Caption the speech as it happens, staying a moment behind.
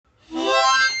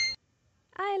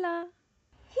Isla.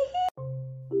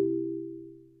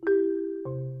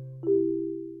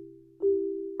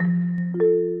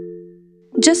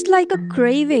 Just like a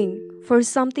craving for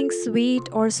something sweet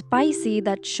or spicy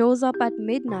that shows up at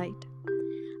midnight,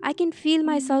 I can feel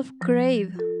myself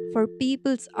crave for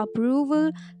people's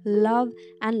approval, love,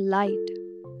 and light.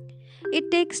 It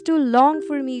takes too long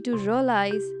for me to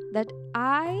realize that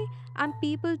I am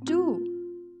people too.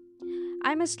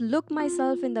 I must look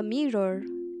myself in the mirror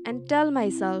and tell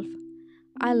myself,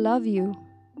 I love you.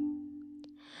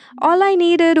 All I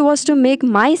needed was to make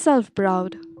myself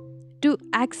proud, to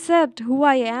accept who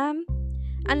I am,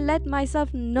 and let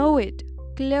myself know it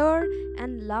clear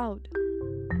and loud.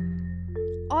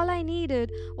 All I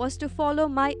needed was to follow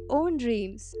my own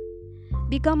dreams,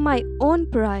 become my own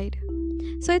pride.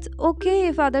 So it's okay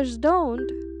if others don't.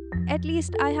 At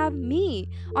least I have me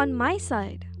on my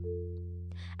side.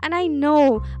 And I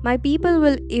know my people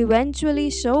will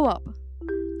eventually show up.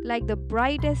 Like the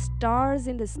brightest stars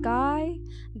in the sky,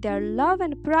 their love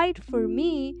and pride for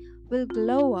me will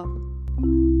glow up.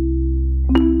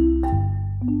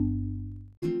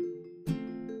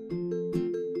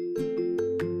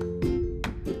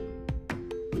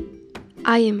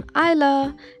 I am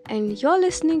Isla, and you're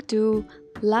listening to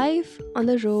Life on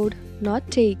the Road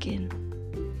Not Taken.